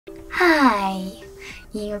Hi!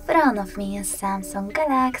 In front of me is Samsung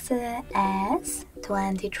Galaxy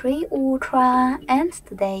S23 Ultra, and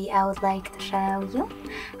today I would like to show you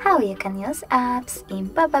how you can use apps in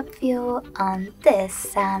pop-up view on this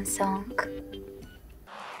Samsung.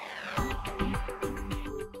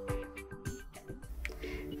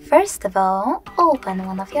 First of all, open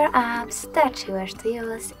one of your apps that you wish to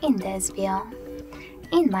use in this view.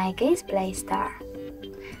 In my case, Play Store.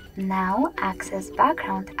 Now access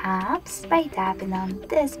background apps by tapping on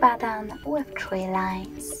this button with 3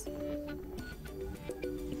 lines.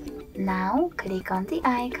 Now click on the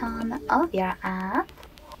icon of your app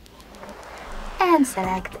and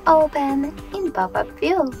select Open in pop-up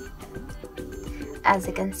view. As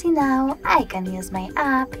you can see now, I can use my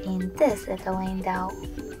app in this little window.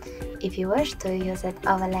 If you wish to use it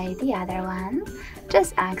overlay the other one,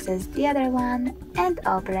 just access the other one and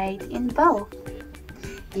operate in both.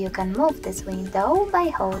 You can move this window by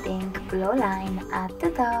holding blue line at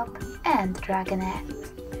the top and dragging it.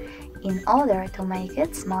 In order to make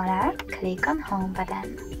it smaller, click on Home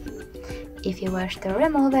button. If you wish to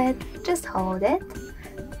remove it, just hold it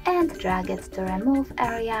and drag it to Remove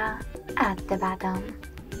area at the bottom.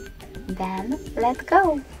 Then let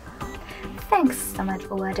go. Thanks so much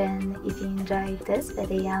for watching. If you enjoyed this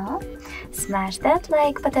video, smash that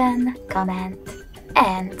like button, comment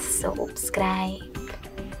and subscribe.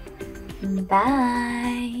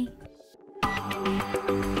 Bye!